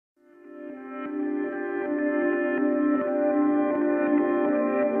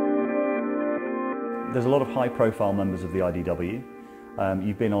There's a lot of high-profile members of the IDW.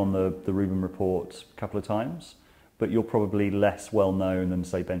 You've been on the Rubin report a couple of times, but you're probably less well-known than,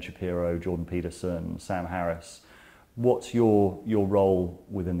 say, Ben Shapiro, Jordan Peterson, Sam Harris. What's your role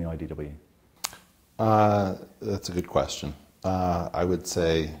within the IDW? That's a good question. I would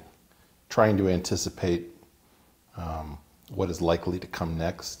say trying to anticipate what is likely to come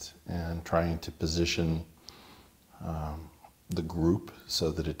next and trying to position the group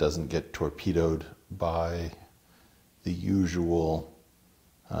so that it doesn't get torpedoed by the usual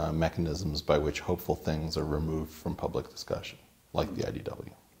mechanisms by which hopeful things are removed from public discussion, like the IDW.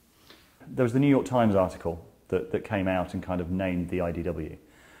 There was the New York Times article that came out and kind of named the IDW.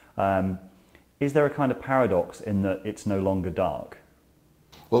 Is there a kind of paradox in that it's no longer dark?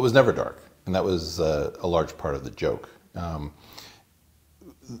 Well, it was never dark, and that was a large part of the joke.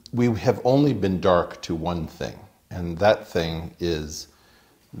 We have only been dark to one thing, and that thing is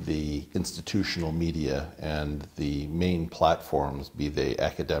the institutional media and the main platforms, be they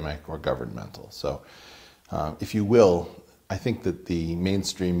academic or governmental. So, if you will, I think that the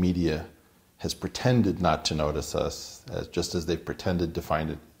mainstream media has pretended not to notice us, just as they've pretended to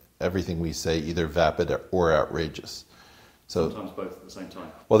find everything we say either vapid or outrageous. So, sometimes both at the same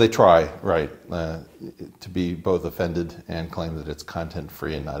time. Well, they try, right, to be both offended and claim that it's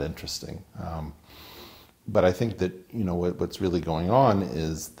content-free and not interesting. But I think that, you know, what's really going on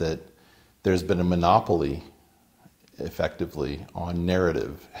is that there's been a monopoly, effectively, on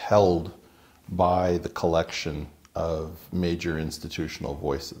narrative held by the collection of major institutional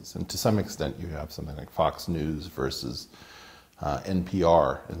voices. And to some extent, you have something like Fox News versus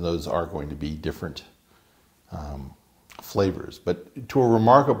NPR, and those are going to be different flavors. But to a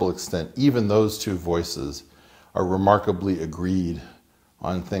remarkable extent, even those two voices are remarkably agreed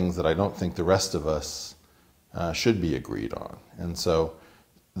on things that I don't think the rest of us should be agreed on. And so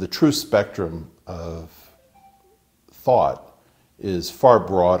the true spectrum of thought is far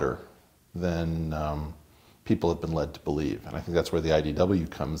broader than people have been led to believe. And I think that's where the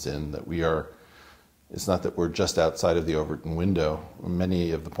IDW comes in, that we are, it's not that we're just outside of the Overton window.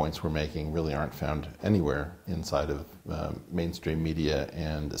 Many of the points we're making really aren't found anywhere inside of mainstream media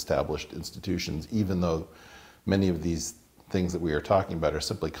and established institutions, even though many of these things that we are talking about are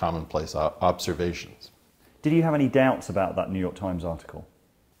simply commonplace observations. Did you have any doubts about that New York Times article?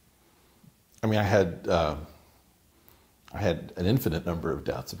 I mean, I had an infinite number of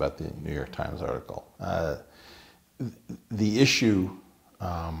doubts about the New York Times article. The issue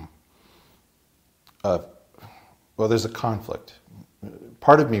well, there's a conflict.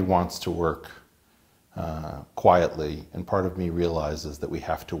 Part of me wants to work quietly, and part of me realizes that we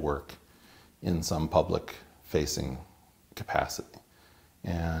have to work in some public-facing capacity.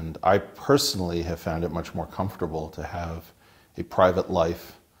 And I personally have found it much more comfortable to have a private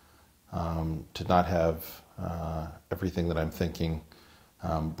life, to not have everything that I'm thinking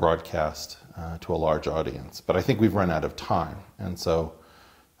broadcast to a large audience. But I think we've run out of time, and so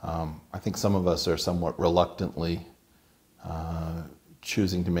I think some of us are somewhat reluctantly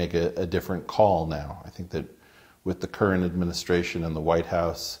choosing to make a different call now. I think that with the current administration and the White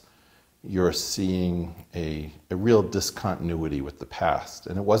House, you're seeing a real discontinuity with the past,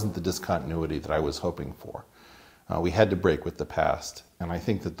 and it wasn't the discontinuity that I was hoping for. We had to break with the past, and I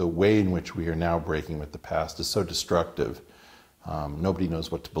think that the way in which we are now breaking with the past is so destructive. Nobody knows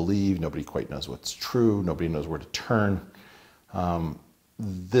what to believe, nobody quite knows what's true, nobody knows where to turn.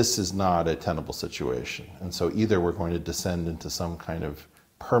 This is not a tenable situation, and so either we're going to descend into some kind of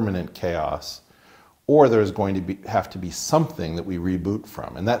permanent chaos, or there's going to have to be something that we reboot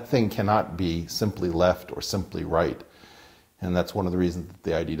from. And that thing cannot be simply left or simply right. And that's one of the reasons that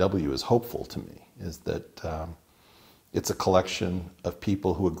the IDW is hopeful to me, is that it's a collection of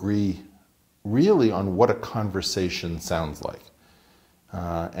people who agree really on what a conversation sounds like.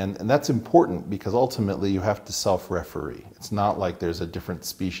 And that's important because ultimately you have to self-referee. It's not like there's a different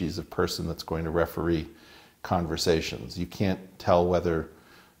species of person that's going to referee conversations. You can't tell whether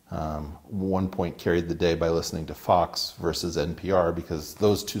one point carried the day by listening to Fox versus NPR, because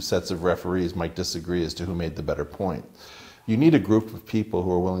those two sets of referees might disagree as to who made the better point. You need a group of people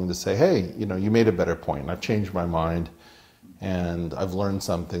who are willing to say, hey, you know, you made a better point, and I've changed my mind, and I've learned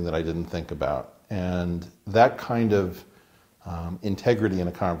something that I didn't think about. And that kind of integrity in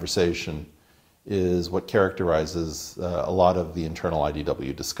a conversation is what characterizes a lot of the internal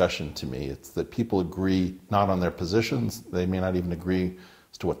IDW discussion to me. It's that people agree not on their positions, they may not even agree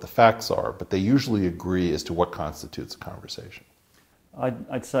as to what the facts are, but they usually agree as to what constitutes a conversation.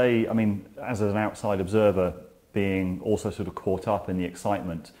 I'd say, I mean, as an outside observer, being also sort of caught up in the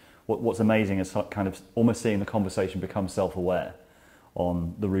excitement, what's amazing is kind of almost seeing the conversation become self-aware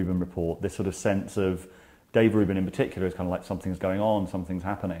on the Rubin report, this sort of sense of Dave Rubin in particular is kind of like something's going on, something's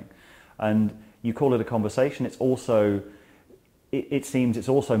happening. And you call it a conversation, it's also, it seems it's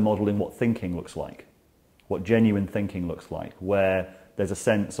also modeling what thinking looks like, what genuine thinking looks like, where there's a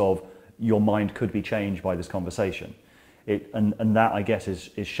sense of your mind could be changed by this conversation. And that, I guess,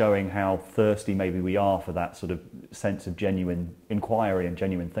 is showing how thirsty maybe we are for that sort of sense of genuine inquiry and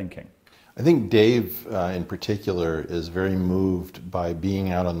genuine thinking. I think Dave, in particular, is very moved by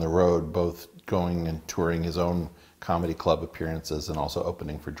being out on the road, both going and touring his own comedy club appearances and also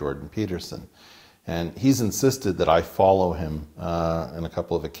opening for Jordan Peterson. And he's insisted that I follow him on a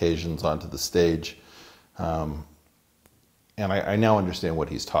couple of occasions onto the stage. And I now understand what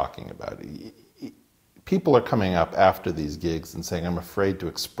he's talking about. People are coming up after these gigs and saying, I'm afraid to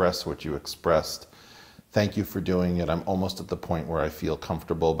express what you expressed. Thank you for doing it. I'm almost at the point where I feel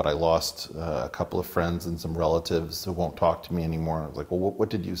comfortable, but I lost a couple of friends and some relatives who won't talk to me anymore. I was like, well, what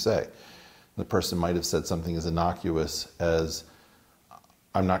did you say? The person might have said something as innocuous as,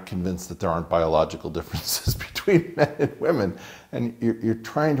 I'm not convinced that there aren't biological differences between men and women. And you're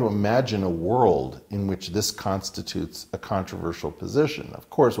trying to imagine a world in which this constitutes a controversial position. Of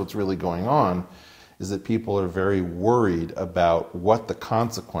course, what's really going on is that people are very worried about what the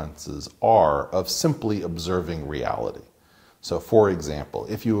consequences are of simply observing reality. So, for example,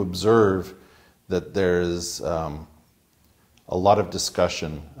 if you observe that there's a lot of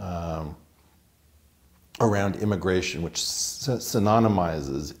discussion around immigration, which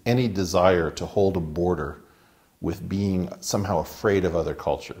synonymizes any desire to hold a border with being somehow afraid of other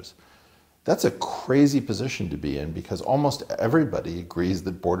cultures. That's a crazy position to be in, because almost everybody agrees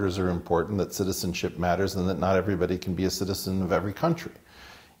that borders are important, that citizenship matters, and that not everybody can be a citizen of every country.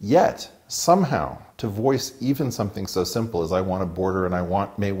 Yet, somehow, to voice even something so simple as I want a border and I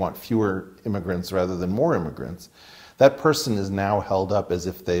may want fewer immigrants rather than more immigrants, that person is now held up as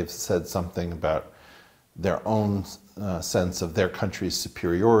if they've said something about their own sense of their country's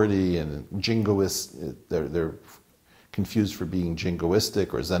superiority and jingoist. They're confused for being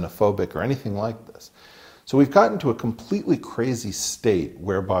jingoistic or xenophobic or anything like this. So we've gotten to a completely crazy state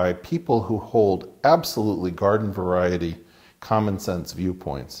whereby people who hold absolutely garden variety, common sense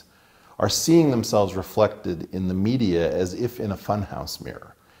viewpoints are seeing themselves reflected in the media as if in a funhouse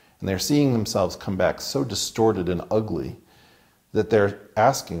mirror. And they're seeing themselves come back so distorted and ugly that they're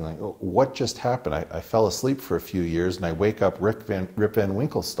asking, like, oh, what just happened? I fell asleep for a few years and I wake up Rip Van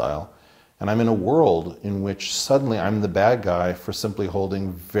Winkle style, and I'm in a world in which suddenly I'm the bad guy for simply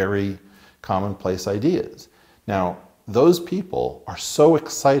holding very commonplace ideas. Now, those people are so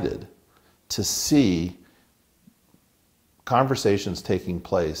excited to see conversations taking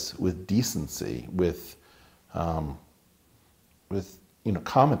place with decency, with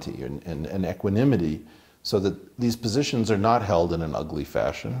comity and equanimity, so that these positions are not held in an ugly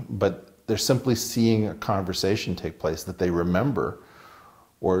fashion, but they're simply seeing a conversation take place that they remember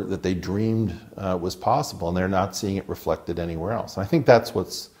or that they dreamed was possible, and they're not seeing it reflected anywhere else. And I think that's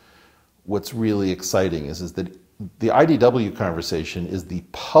what's really exciting is that the IDW conversation is the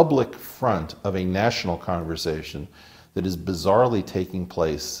public front of a national conversation that is bizarrely taking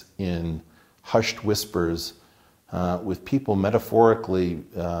place in hushed whispers with people metaphorically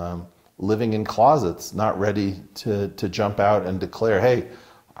living in closets, not ready to jump out and declare, hey,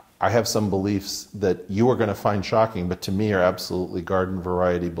 I have some beliefs that you are going to find shocking, but to me are absolutely garden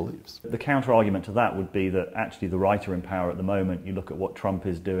variety beliefs. The counter argument to that would be that actually the right are in power at the moment. You look at what Trump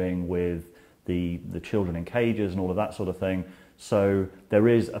is doing with the children in cages and all of that sort of thing. So there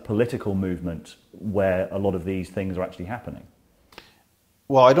is a political movement where a lot of these things are actually happening.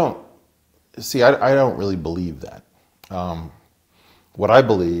 Well, I don't really believe that. What I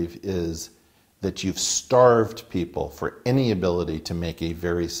believe is that you've starved people for any ability to make a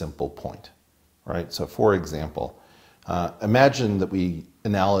very simple point, right? So for example, imagine that we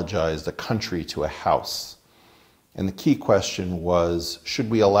analogized a country to a house. And the key question was, should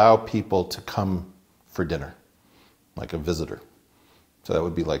we allow people to come for dinner, like a visitor? So that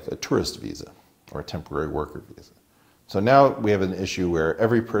would be like a tourist visa or a temporary worker visa. So now we have an issue where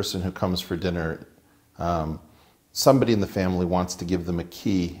every person who comes for dinner, somebody in the family wants to give them a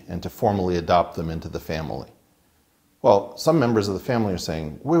key and to formally adopt them into the family. Well, some members of the family are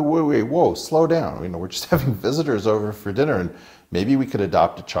saying, wait, whoa, slow down. We're just having visitors over for dinner, and maybe we could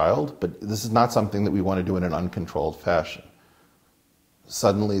adopt a child, but this is not something that we want to do in an uncontrolled fashion.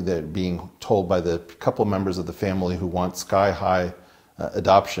 Suddenly they're being told by the couple members of the family who want sky-high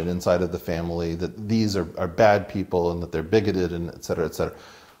adoption inside of the family that these are bad people and that they're bigoted and et cetera, et cetera.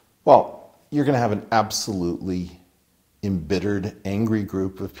 Well, you're going to have an absolutely embittered, angry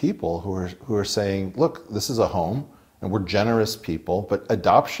group of people who are saying, look, this is a home, and we're generous people, but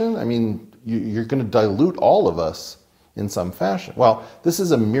adoption, I mean, you're going to dilute all of us in some fashion. Well, this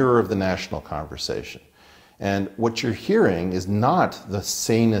is a mirror of the national conversation. And what you're hearing is not the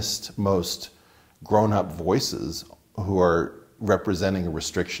sanest, most grown-up voices who are representing a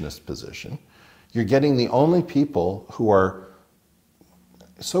restrictionist position. You're getting the only people who are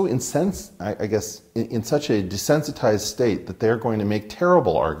so incensed, I guess, in such a desensitized state that they're going to make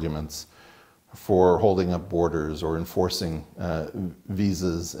terrible arguments for holding up borders or enforcing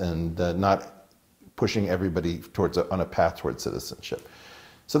visas and not pushing everybody on a path towards citizenship.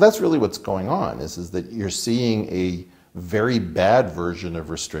 So that's really what's going on, is that you're seeing a very bad version of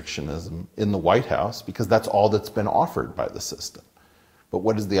restrictionism in the White House because that's all that's been offered by the system. But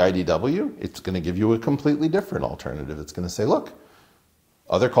what is the IDW? It's going to give you a completely different alternative. It's going to say, look,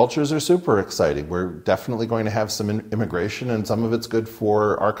 other cultures are super exciting. We're definitely going to have some immigration, and some of it's good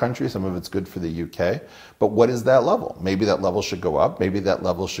for our country, some of it's good for the UK. But what is that level? Maybe that level should go up, maybe that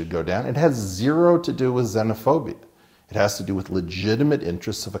level should go down. It has zero to do with xenophobia. It has to do with legitimate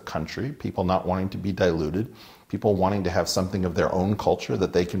interests of a country, people not wanting to be diluted, people wanting to have something of their own culture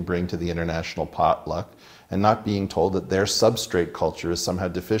that they can bring to the international potluck, and not being told that their substrate culture is somehow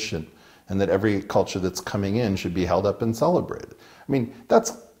deficient and that every culture that's coming in should be held up and celebrated. I mean,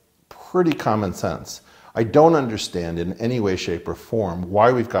 that's pretty common sense. I don't understand in any way, shape, or form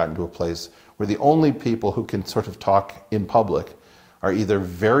why we've gotten to a place where the only people who can sort of talk in public are either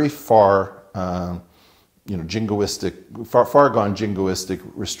very far, jingoistic, far gone jingoistic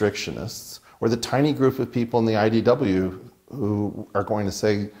restrictionists, or the tiny group of people in the IDW who are going to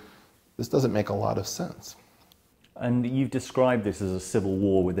say, this doesn't make a lot of sense. And you've described this as a civil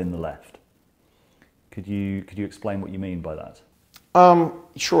war within the left. Could you explain what you mean by that?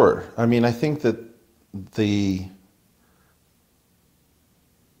 Sure. I mean, I think that the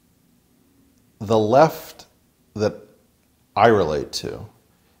left that I relate to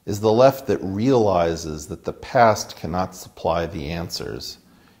is the left that realizes that the past cannot supply the answers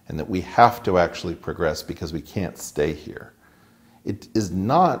and that we have to actually progress because we can't stay here. It is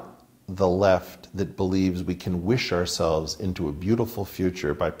not the left that believes we can wish ourselves into a beautiful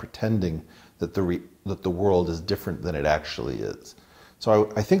future by pretending that the world is different than it actually is.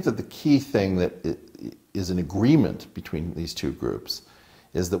 So I think that the key thing that is an agreement between these two groups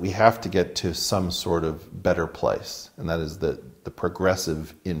is that we have to get to some sort of better place, and that is the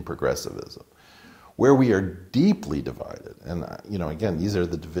progressive in progressivism. Where we are deeply divided, and again, these are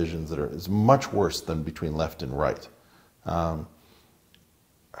the divisions that is much worse than between left and right.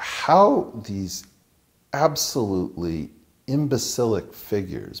 How these absolutely imbecilic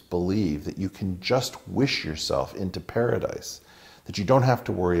figures believe that you can just wish yourself into paradise, that you don't have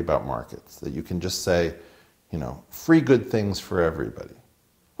to worry about markets, that you can just say, free good things for everybody.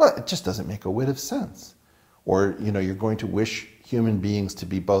 Well, it just doesn't make a whit of sense. Or, you're going to wish human beings to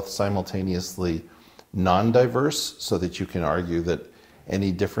be both simultaneously non-diverse so that you can argue that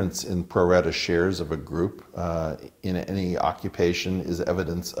any difference in pro rata shares of a group in any occupation is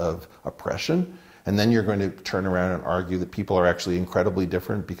evidence of oppression. And then you're going to turn around and argue that people are actually incredibly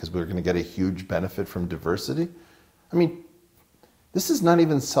different because we're going to get a huge benefit from diversity. I mean, this is not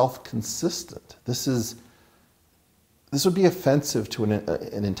even self-consistent. This would be offensive to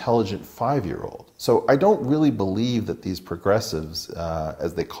an intelligent 5-year-old. So I don't really believe that these progressives,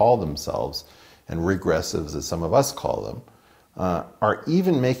 as they call themselves, and regressives, as some of us call them, are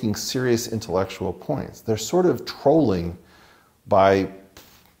even making serious intellectual points. They're sort of trolling by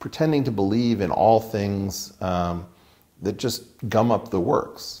pretending to believe in all things that just gum up the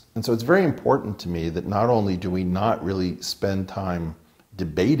works. And so it's very important to me that not only do we not really spend time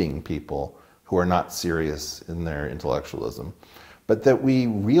debating people who are not serious in their intellectualism, but that we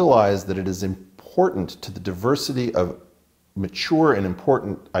realize that it is important to the diversity of mature and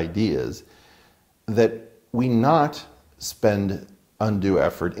important ideas that we not spend undue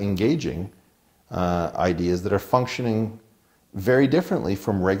effort engaging ideas that are functioning very differently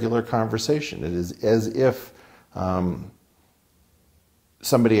from regular conversation. It is as if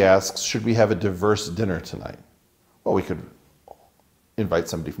somebody asks, should we have a diverse dinner tonight? Well, we could invite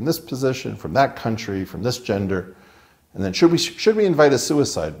somebody from this position, from that country, from this gender, and then should we invite a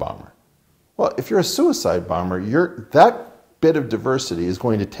suicide bomber? Well, if you're a suicide bomber, that bit of diversity is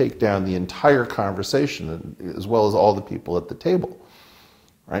going to take down the entire conversation as well as all the people at the table,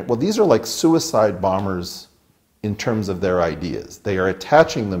 right? Well, these are like suicide bombers in terms of their ideas. They are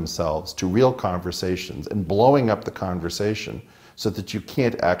attaching themselves to real conversations and blowing up the conversation so that you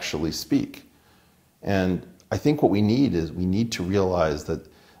can't actually speak. And I think what we need to realize that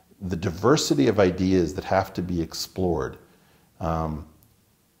the diversity of ideas that have to be explored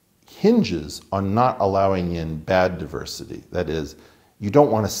hinges on not allowing in bad diversity. That is, you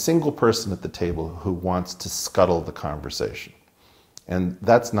don't want a single person at the table who wants to scuttle the conversation. And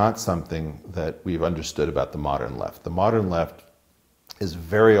that's not something that we've understood about the modern left. The modern left is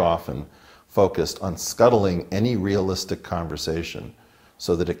very often focused on scuttling any realistic conversation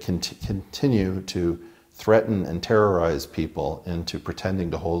so that it can continue to threaten and terrorize people into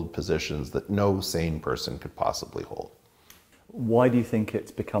pretending to hold positions that no sane person could possibly hold. Why do you think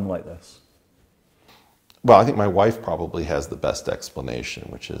it's become like this? Well, I think my wife probably has the best explanation,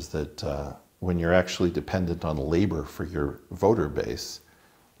 which is that when you're actually dependent on labor for your voter base,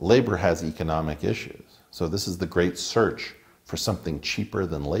 labor has economic issues. So this is the great search for something cheaper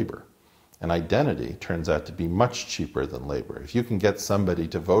than labor. And identity turns out to be much cheaper than labor. If you can get somebody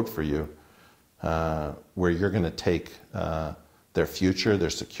to vote for you where you're going to take their future, their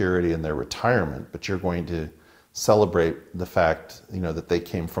security, and their retirement, but you're going to celebrate the fact, that they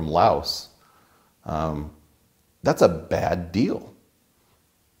came from Laos, that's a bad deal.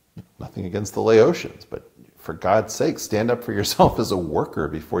 Nothing against the Laotians, but for God's sake, stand up for yourself as a worker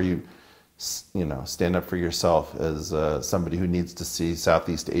before you stand up for yourself as somebody who needs to see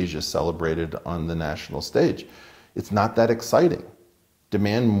Southeast Asia celebrated on the national stage. It's not that exciting.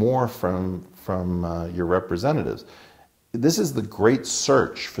 Demand more from your representatives. This is the great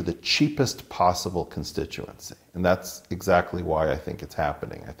search for the cheapest possible constituency. And that's exactly why I think it's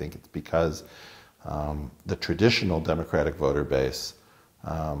happening. I think it's because the traditional Democratic voter base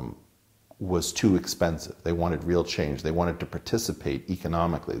was too expensive. They wanted real change. They wanted to participate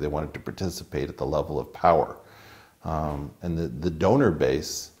economically. They wanted to participate at the level of power. And the donor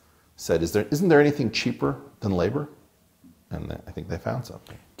base said, isn't there anything cheaper than labor? And I think they found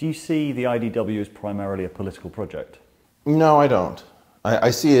something. Do you see the IDW as primarily a political project? No, I don't. I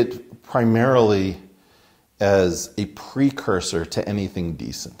see it primarily as a precursor to anything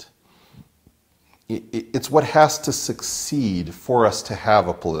decent. It's what has to succeed for us to have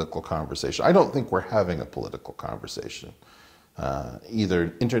a political conversation. I don't think we're having a political conversation,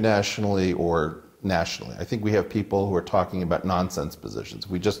 either internationally or nationally. I think we have people who are talking about nonsense positions.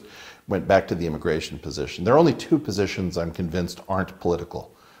 We just went back to the immigration position. There are only two positions I'm convinced aren't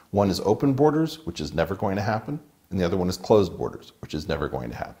political. One is open borders, which is never going to happen, and the other one is closed borders, which is never going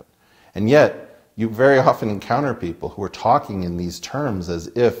to happen. And yet, you very often encounter people who are talking in these terms as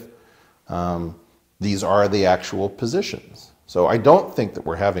if these are the actual positions. So I don't think that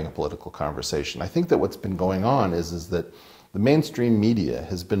we're having a political conversation. I think that what's been going on is that the mainstream media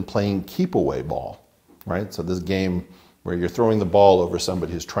has been playing keep-away ball, right? So this game where you're throwing the ball over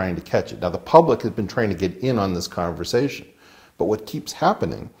somebody who's trying to catch it. Now, the public has been trying to get in on this conversation. But what keeps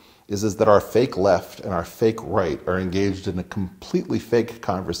happening is that our fake left and our fake right are engaged in a completely fake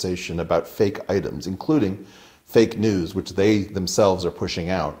conversation about fake items, including fake news, which they themselves are pushing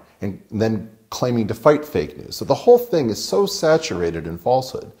out, and then claiming to fight fake news. So the whole thing is so saturated in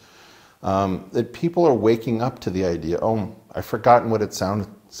falsehood that people are waking up to the idea, oh, I've forgotten what it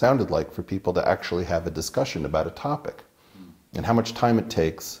sounded like for people to actually have a discussion about a topic and how much time it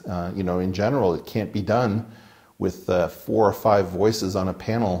takes. In general, it can't be done with 4 or 5 voices on a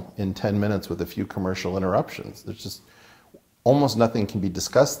panel in 10 minutes with a few commercial interruptions. There's just almost nothing can be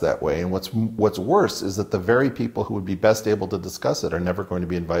discussed that way. And what's worse is that the very people who would be best able to discuss it are never going to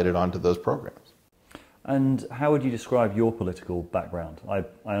be invited onto those programs. And how would you describe your political background? I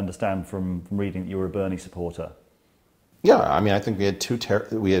understand from reading that you were a Bernie supporter. Yeah, I think we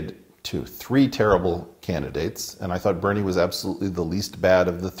had three terrible candidates, and I thought Bernie was absolutely the least bad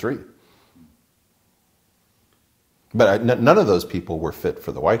of the three. But none of those people were fit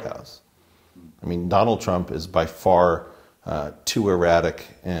for the White House. Donald Trump is by far too erratic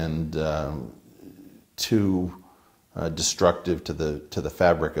and too destructive to the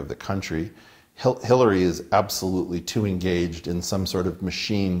fabric of the country. Hillary is absolutely too engaged in some sort of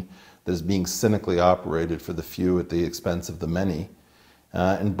machine that is being cynically operated for the few at the expense of the many.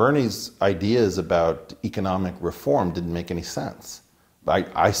 And Bernie's ideas about economic reform didn't make any sense.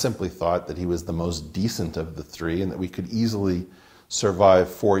 I simply thought that he was the most decent of the three and that we could easily survive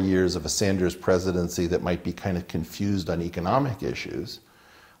 4 years of a Sanders presidency that might be kind of confused on economic issues,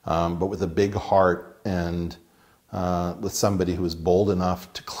 but with a big heart and with somebody who was bold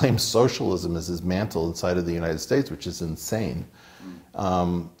enough to claim socialism as his mantle inside of the United States, which is insane.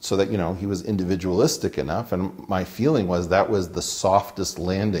 So that, he was individualistic enough, and my feeling was that was the softest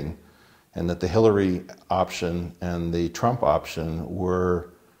landing, and that the Hillary option and the Trump option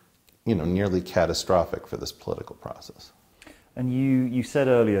were, nearly catastrophic for this political process. And you said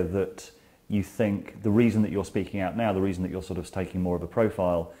earlier that you think the reason that you're speaking out now, the reason that you're sort of taking more of a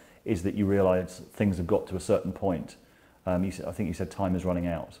profile, is that you realise things have got to a certain point. I think you said time is running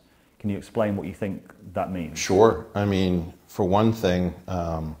out. Can you explain what you think that means? Sure. I mean, for one thing,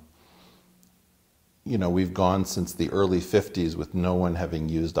 you know, we've gone since the early 50s with no one having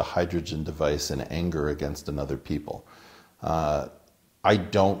used a hydrogen device in anger against another people. I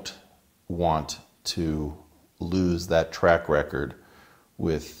don't want to lose that track record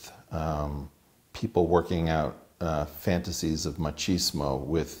with people working out fantasies of machismo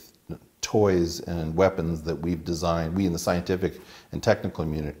with toys and weapons that we've designed, we in the scientific and technical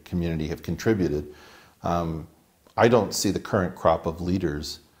community have contributed. I don't see the current crop of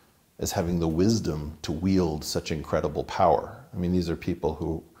leaders as having the wisdom to wield such incredible power. I mean, these are people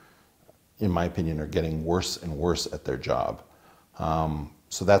who, in my opinion, are getting worse and worse at their job.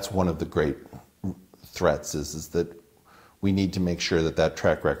 So that's one of the great threats, is that we need to make sure that that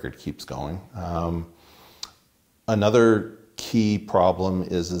track record keeps going. Another key problem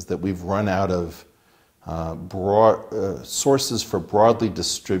is that we've run out of sources for broadly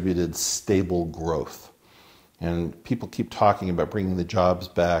distributed, stable growth. And people keep talking about bringing the jobs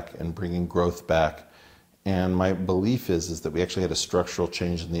back and bringing growth back. And my belief is that we actually had a structural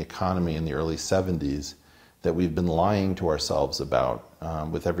change in the economy in the early 70s that we've been lying to ourselves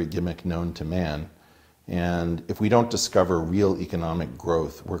about with every gimmick known to man. And if we don't discover real economic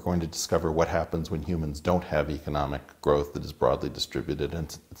growth, we're going to discover what happens when humans don't have economic growth that is broadly distributed,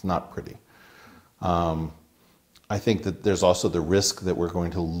 and it's not pretty. I think that there's also the risk that we're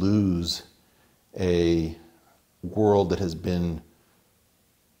going to lose a world that has been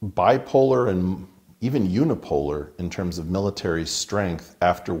bipolar and even unipolar in terms of military strength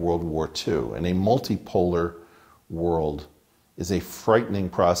after World War II. And a multipolar world is a frightening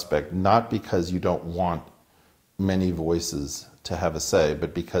prospect, not because you don't want many voices to have a say,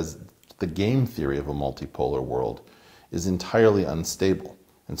 but because the game theory of a multipolar world is entirely unstable.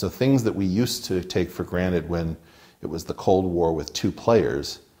 And so things that we used to take for granted when it was the Cold War with 2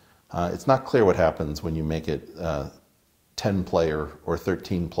 players, it's not clear what happens when you make it 10-player or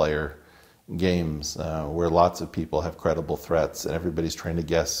 13-player games where lots of people have credible threats and everybody's trying to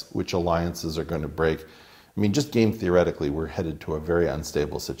guess which alliances are going to break. I mean, just game theoretically, we're headed to a very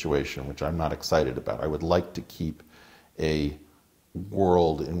unstable situation, which I'm not excited about. I would like to keep a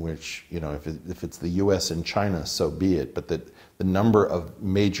world in which, you know, if it's the US and China, so be it, but that the number of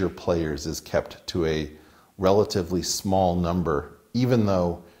major players is kept to a relatively small number, even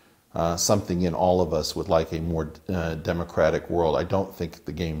though something in all of us would like a more democratic world. I don't think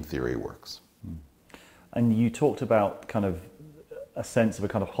the game theory works. And you talked about kind of a sense of a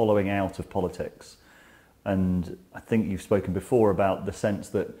kind of hollowing out of politics. And I think you've spoken before about the sense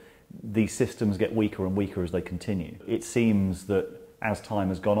that these systems get weaker and weaker as they continue. It seems that as time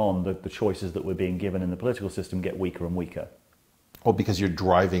has gone on, the choices that we're being given in the political system get weaker and weaker. Well, because you're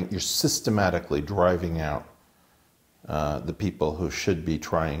systematically driving out the people who should be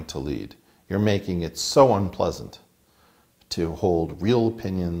trying to lead. You're making it so unpleasant to hold real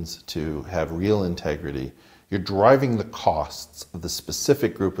opinions, to have real integrity. You're driving the costs of the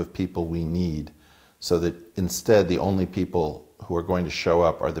specific group of people we need, so that instead the only people who are going to show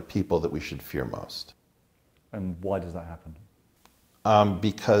up are the people that we should fear most. And why does that happen?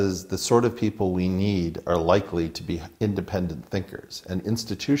 Because the sort of people we need are likely to be independent thinkers, and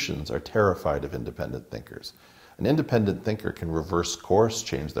institutions are terrified of independent thinkers. An independent thinker can reverse course,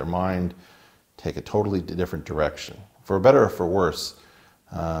 change their mind, take a totally different direction. For better or for worse,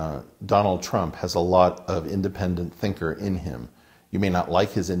 Donald Trump has a lot of independent thinker in him. You may not like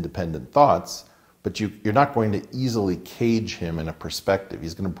his independent thoughts, but you're not going to easily cage him in a perspective.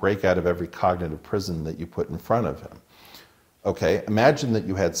 He's going to break out of every cognitive prison that you put in front of him. Okay, imagine that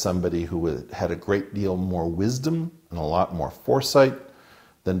you had somebody who had a great deal more wisdom and a lot more foresight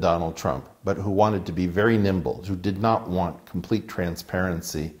than Donald Trump, but who wanted to be very nimble, who did not want complete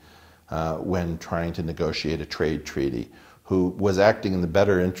transparency when trying to negotiate a trade treaty, who was acting in the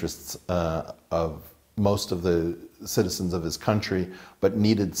better interests of most of the citizens of his country, but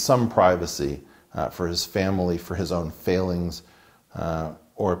needed some privacy for his family, for his own failings,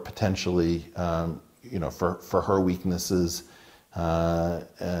 or potentially, you know, for her weaknesses,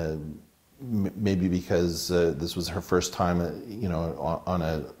 maybe because this was her first time, you know, on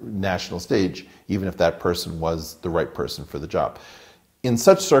a national stage, even if that person was the right person for the job. In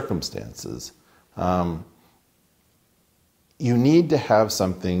such circumstances, you need to have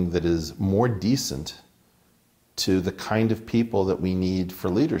something that is more decent to the kind of people that we need for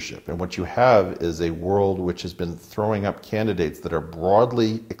leadership. And what you have is a world which has been throwing up candidates that are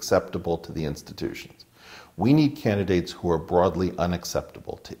broadly acceptable to the institutions. We need candidates who are broadly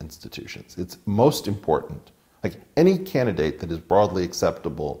unacceptable to institutions. It's most important. Like, any candidate that is broadly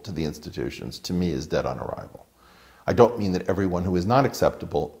acceptable to the institutions, to me, is dead on arrival. I don't mean that everyone who is not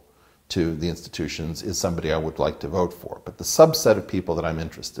acceptable to the institutions is somebody I would like to vote for. But the subset of people that I'm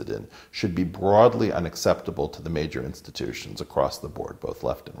interested in should be broadly unacceptable to the major institutions across the board, both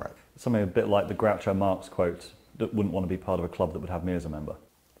left and right. Something a bit like the Groucho Marx quote, that wouldn't want to be part of a club that would have me as a member.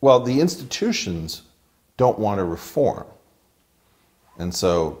 Well, the institutions don't want to reform. And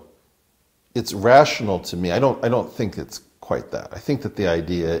so it's rational to me. I don't think it's quite that. I think that the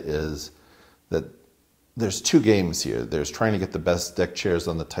idea is that there's two games here. There's trying to get the best deck chairs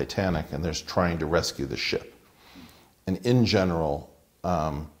on the Titanic, and there's trying to rescue the ship. And in general,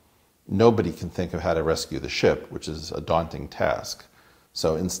 nobody can think of how to rescue the ship, which is a daunting task.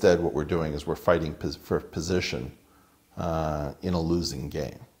 So instead, what we're doing is we're fighting for position in a losing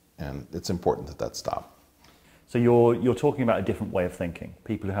game. And it's important that that stop. So you're talking about a different way of thinking,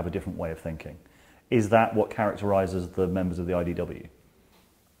 people who have a different way of thinking. Is that what characterizes the members of the IDW?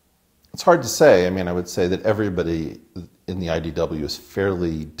 It's hard to say. I mean, I would say that everybody in the IDW is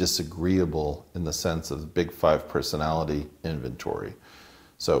fairly disagreeable in the sense of the Big Five personality inventory.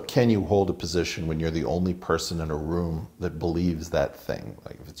 So can you hold a position when you're the only person in a room that believes that thing?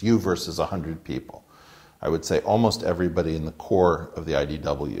 Like if it's you versus 100 people. I would say almost everybody in the core of the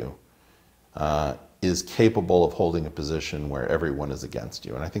IDW is capable of holding a position where everyone is against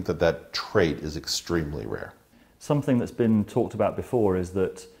you. And I think that that trait is extremely rare. Something that's been talked about before is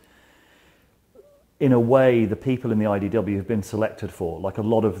that in a way, the people in the IDW have been selected for. Like a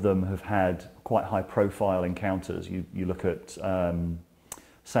lot of them have had quite high-profile encounters. You look at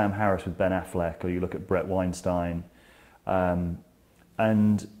Sam Harris with Ben Affleck, or you look at Bret Weinstein,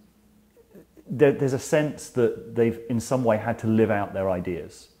 and there's a sense that they've in some way had to live out their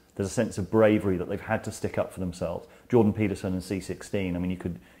ideas. There's a sense of bravery that they've had to stick up for themselves. Jordan Peterson and C16. I mean,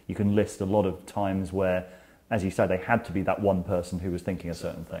 you can list a lot of times where, as you say, they had to be that one person who was thinking a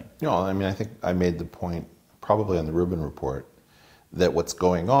certain thing. No, I mean, I think I made the point, probably on the Rubin report, that what's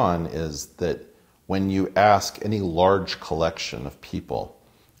going on is that when you ask any large collection of people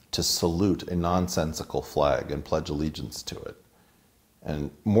to salute a nonsensical flag and pledge allegiance to it, and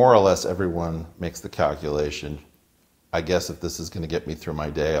more or less everyone makes the calculation, I guess if this is going to get me through my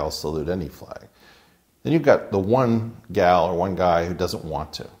day, I'll salute any flag. Then you've got the one gal or one guy who doesn't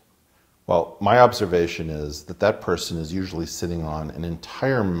want to. Well, my observation is that that person is usually sitting on an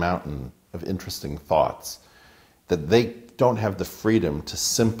entire mountain of interesting thoughts that they don't have the freedom to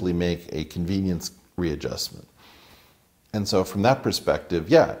simply make a convenience readjustment. And so from that perspective,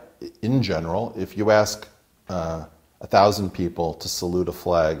 yeah, in general, if you ask 1,000 people to salute a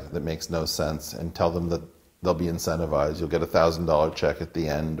flag that makes no sense and tell them that they'll be incentivized, you'll get a $1,000 check at the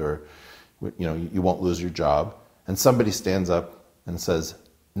end, or you won't lose your job, and somebody stands up and says,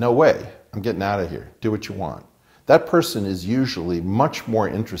 "No way, I'm getting out of here, do what you want." That person is usually much more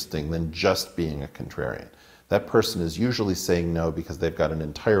interesting than just being a contrarian. That person is usually saying no because they've got an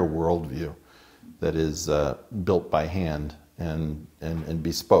entire worldview that is built by hand and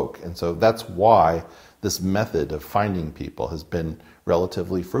bespoke. And so that's why this method of finding people has been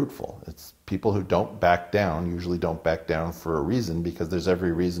relatively fruitful. It's people who don't back down, usually don't back down for a reason, because there's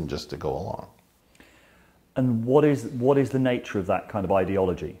every reason just to go along. And what is the nature of that kind of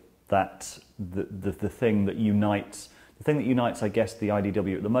ideology? That the thing that unites, I guess, the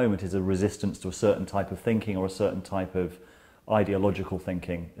IDW at the moment is a resistance to a certain type of thinking or a certain type of ideological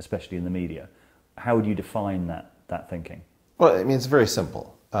thinking, especially in the media. How would you define that thinking? Well, I mean, it's very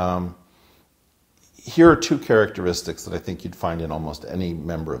simple. Here are two characteristics that I think you'd find in almost any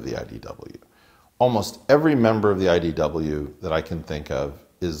member of the IDW. Almost every member of the IDW that I can think of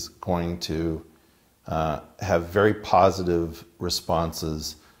is going to have very positive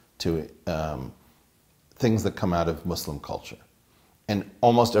responses to things that come out of Muslim culture. And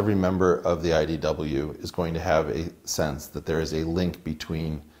almost every member of the IDW is going to have a sense that there is a link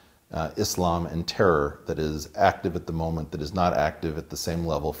between Islam and terror that is active at the moment, that is not active at the same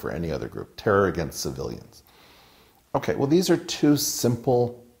level for any other group. Terror against civilians. Okay, well, these are two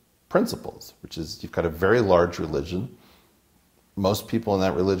simple principles, which is you've got a very large religion. Most people in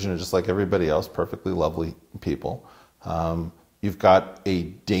that religion are just like everybody else, perfectly lovely people. You've got a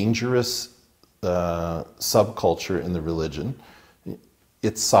dangerous subculture in the religion.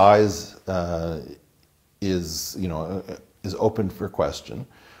 Its size is open for question.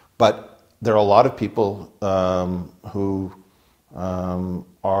 But there are a lot of people who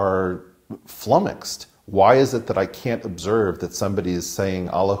are flummoxed. Why is it that I can't observe that somebody is saying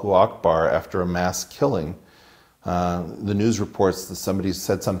Allahu Akbar after a mass killing? The news reports that somebody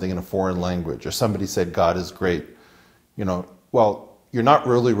said something in a foreign language, or somebody said God is great. Well, you're not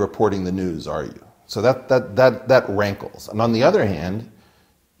really reporting the news, are you? So that rankles. And on the other hand,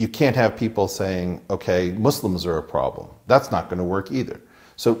 you can't have people saying, okay, Muslims are a problem. That's not going to work either.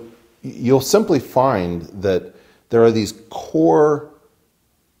 So you'll simply find that there are these core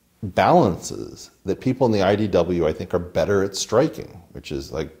balances that people in the IDW, I think, are better at striking, which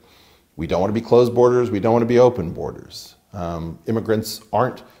is like, we don't want to be closed borders, we don't want to be open borders. Immigrants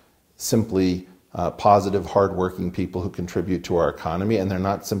aren't simply positive, hardworking people who contribute to our economy, and they're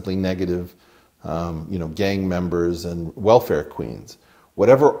not simply negative, gang members and welfare queens.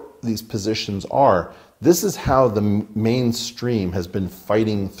 Whatever these positions are, this is how the mainstream has been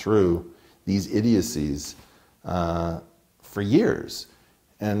fighting through these idiocies for years.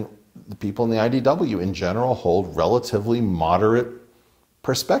 And the people in the IDW in general hold relatively moderate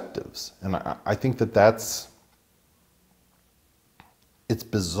perspectives. And I think that it's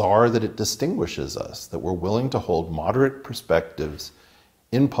bizarre that it distinguishes us, that we're willing to hold moderate perspectives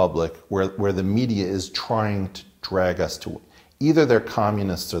in public where the media is trying to drag us to. Either they're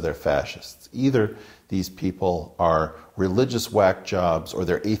communists or they're fascists. Either these people are religious whack jobs or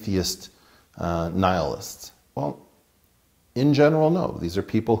they're atheist nihilists. Well, in general, no. These are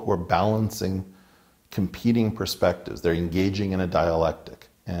people who are balancing competing perspectives. They're engaging in a dialectic.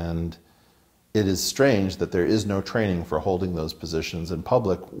 And it is strange that there is no training for holding those positions in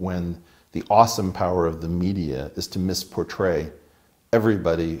public when the awesome power of the media is to misportray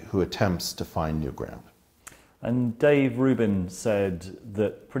everybody who attempts to find new ground. And Dave Rubin said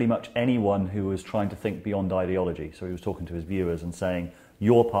that pretty much anyone who was trying to think beyond ideology, so he was talking to his viewers and saying,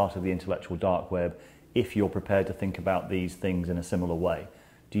 you're part of the intellectual dark web if you're prepared to think about these things in a similar way.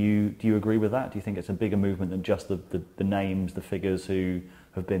 Do you agree with that? Do you think it's a bigger movement than just the names, the figures who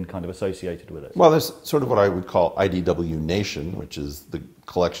have been kind of associated with it? Well, there's sort of what I would call IDW Nation, which is the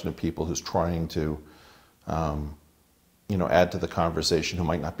collection of people who's trying to add to the conversation who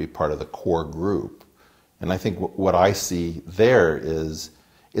might not be part of the core group. And I think what I see there is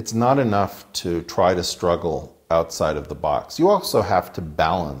it's not enough to try to struggle outside of the box. You also have to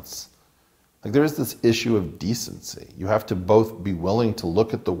balance. Like, there is this issue of decency. You have to both be willing to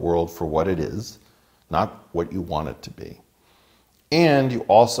look at the world for what it is, not what you want it to be. And you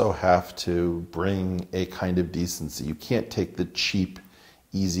also have to bring a kind of decency. You can't take the cheap,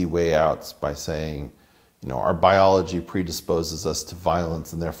 easy way outs by saying, our biology predisposes us to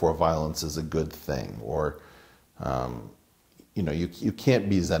violence and therefore violence is a good thing. Or, you can't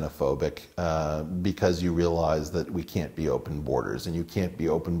be xenophobic because you realize that we can't be open borders. And you can't be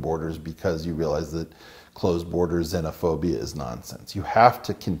open borders because you realize that closed borders xenophobia is nonsense. You have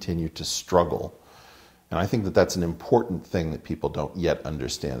to continue to struggle. And I think that that's an important thing that people don't yet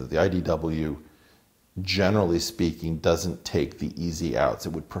understand. That the IDW, generally speaking, doesn't take the easy outs.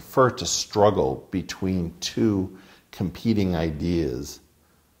 It would prefer to struggle between two competing ideas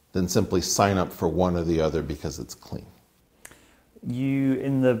than simply sign up for one or the other because it's clean. You,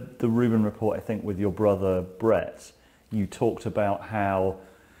 in the Rubin report, I think, with your brother Bret, you talked about how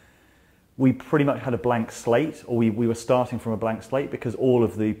we pretty much had a blank slate, or we were starting from a blank slate because all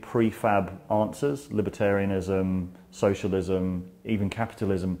of the prefab answers, libertarianism, socialism, even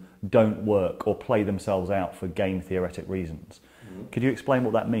capitalism, don't work or play themselves out for game theoretic reasons. Mm-hmm. Could you explain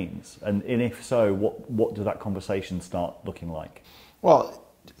what that means? And if so, what does that conversation start looking like? Well,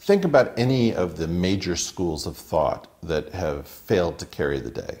 think about any of the major schools of thought that have failed to carry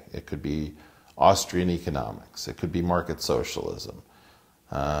the day. It could be Austrian economics. It could be market socialism.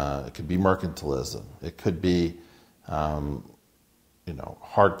 It could be mercantilism. It could be,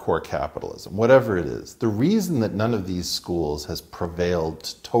 hardcore capitalism. Whatever it is. The reason that none of these schools has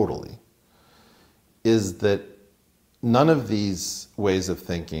prevailed totally is that none of these ways of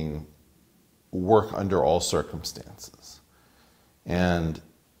thinking work under all circumstances. And,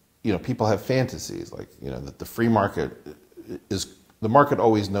 people have fantasies like, that the free market the market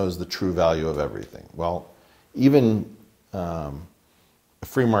always knows the true value of everything. Well, even a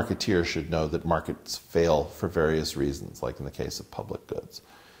free marketeer should know that markets fail for various reasons, like in the case of public goods.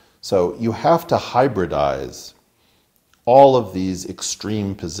 So you have to hybridize all of these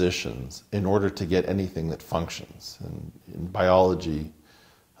extreme positions in order to get anything that functions. And in biology,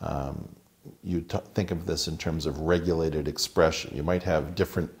 you think of this in terms of regulated expression. You might have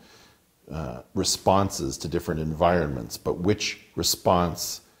different responses to different environments, but which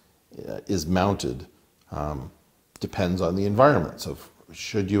response is mounted depends on the environment. So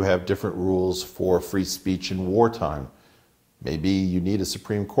should you have different rules for free speech in wartime? Maybe you need a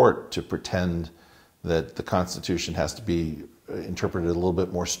Supreme Court to pretend that the Constitution has to be interpreted a little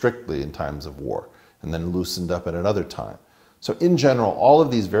bit more strictly in times of war and then loosened up at another time. So in general, all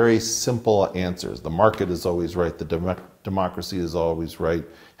of these very simple answers, the market is always right, the democracy is always right,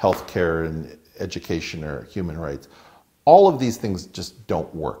 healthcare and education are human rights, all of these things just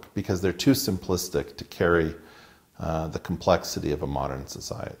don't work because they're too simplistic to carry the complexity of a modern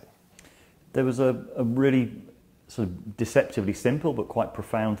society. There was a really sort of deceptively simple but quite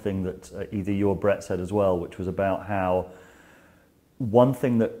profound thing that either you or Bret said as well, which was about how one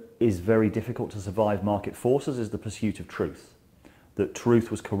thing that is very difficult to survive market forces is the pursuit of truth. That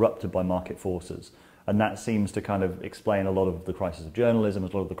truth was corrupted by market forces. And that seems to kind of explain a lot of the crisis of journalism, a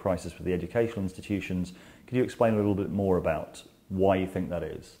lot of the crisis for the educational institutions. Could you explain a little bit more about why you think that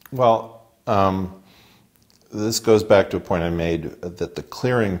is? Well, this goes back to a point I made that the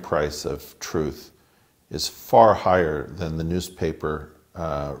clearing price of truth is far higher than the newspaper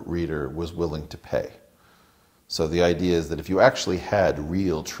reader was willing to pay. So the idea is that if you actually had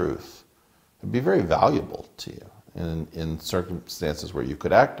real truth, it would be very valuable to you in circumstances where you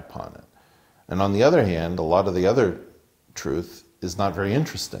could act upon it. And on the other hand, a lot of the other truth is not very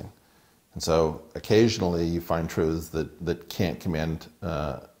interesting. And so occasionally you find truths that can't command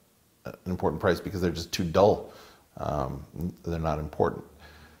an important price because they're just too dull. They're not important.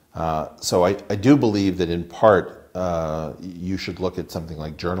 So I do believe that in part you should look at something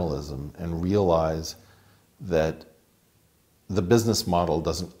like journalism and realize that the business model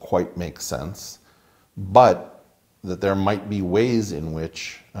doesn't quite make sense, but that there might be ways in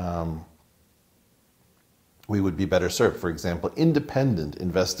which we would be better served. For example, independent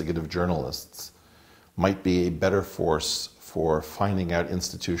investigative journalists might be a better force for finding out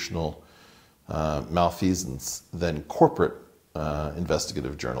institutional malfeasance than corporate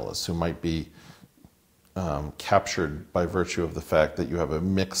investigative journalists who might be captured by virtue of the fact that you have a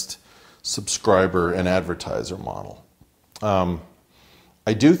mixed subscriber and advertiser model.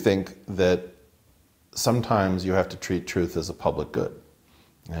 I do think that sometimes you have to treat truth as a public good.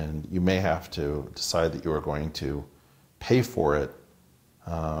 And you may have to decide that you are going to pay for it,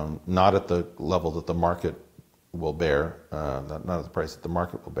 not at the level that the market will bear, not at the price that the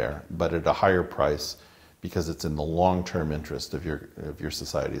market will bear, but at a higher price because it's in the long-term interest of your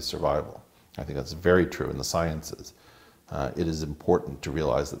society's survival. I think that's very true in the sciences. It is important to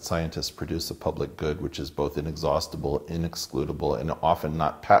realize that scientists produce a public good which is both inexhaustible, inexcludable, and often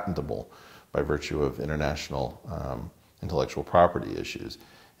not patentable by virtue of international intellectual property issues.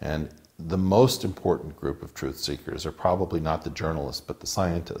 And the most important group of truth seekers are probably not the journalists, but the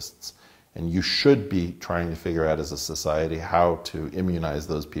scientists. And you should be trying to figure out as a society how to immunize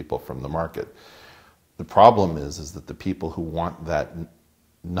those people from the market. The problem is that the people who want that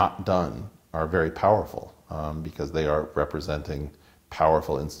not done are very powerful because they are representing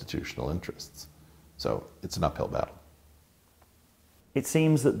powerful institutional interests. So it's an uphill battle. It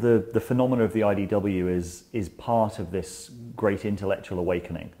seems that the phenomena of the IDW is part of this great intellectual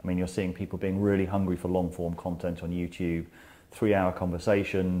awakening. I mean, you're seeing people being really hungry for long-form content on YouTube, 3-hour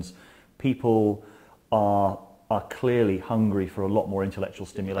conversations. People are clearly hungry for a lot more intellectual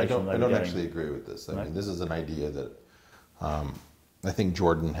stimulation. I don't actually agree with this. I mean, this is an idea that I think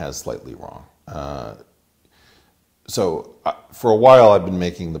Jordan has slightly wrong. So for a while I've been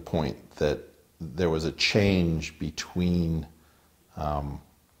making the point that there was a change between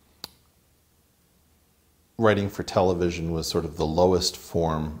writing for television was sort of the lowest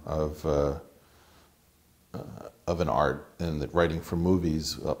form of an art, and that writing for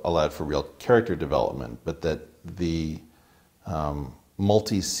movies allowed for real character development, but that the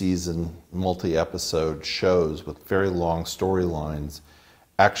multi-season, multi-episode shows with very long storylines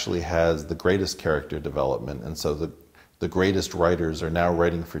actually has the greatest character development, and so the greatest writers are now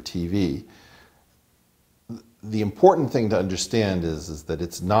writing for TV. The important thing to understand is that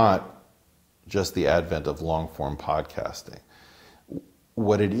it's not just the advent of long-form podcasting.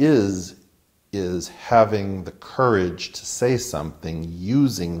 What it is having the courage to say something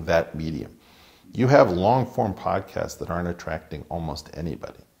using that medium. You have long-form podcasts that aren't attracting almost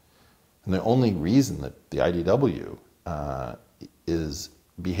anybody. And the only reason that the IDW is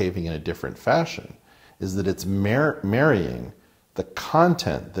behaving in a different fashion is that it's marrying the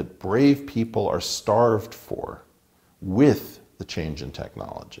content that brave people are starved for with the change in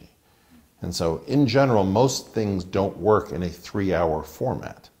technology. And so in general, most things don't work in a 3-hour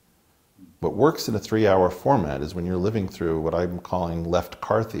format. What works in a 3-hour format is when you're living through what I'm calling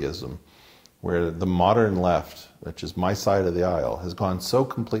left-Carthyism, where the modern left, which is my side of the aisle, has gone so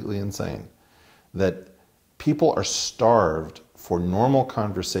completely insane that people are starved for normal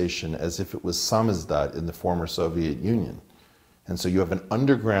conversation as if it was samizdat in the former Soviet Union. And so you have an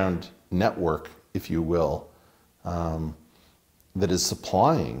underground network, if you will, that is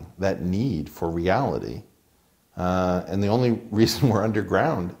supplying that need for reality. And the only reason we're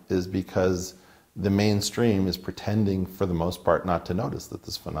underground is because the mainstream is pretending, for the most part, not to notice that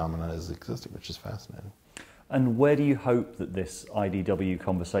this phenomenon is existing, which is fascinating. And where do you hope that this IDW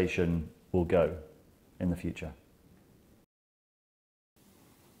conversation will go in the future?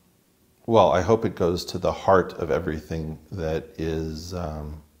 Well, I hope it goes to the heart of everything that is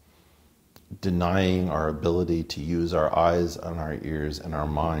denying our ability to use our eyes and our ears and our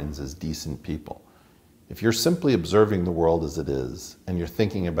minds as decent people. If you're simply observing the world as it is, and you're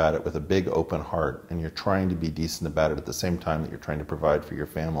thinking about it with a big open heart, and you're trying to be decent about it at the same time that you're trying to provide for your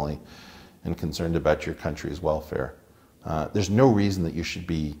family and concerned about your country's welfare, there's no reason that you should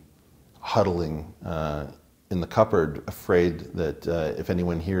be huddling in the cupboard, afraid that if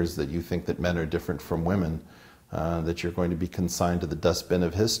anyone hears that you think that men are different from women, that you're going to be consigned to the dustbin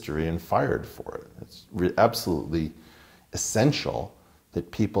of history and fired for it. It's absolutely essential that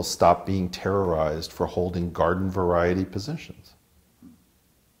people stop being terrorized for holding garden variety positions.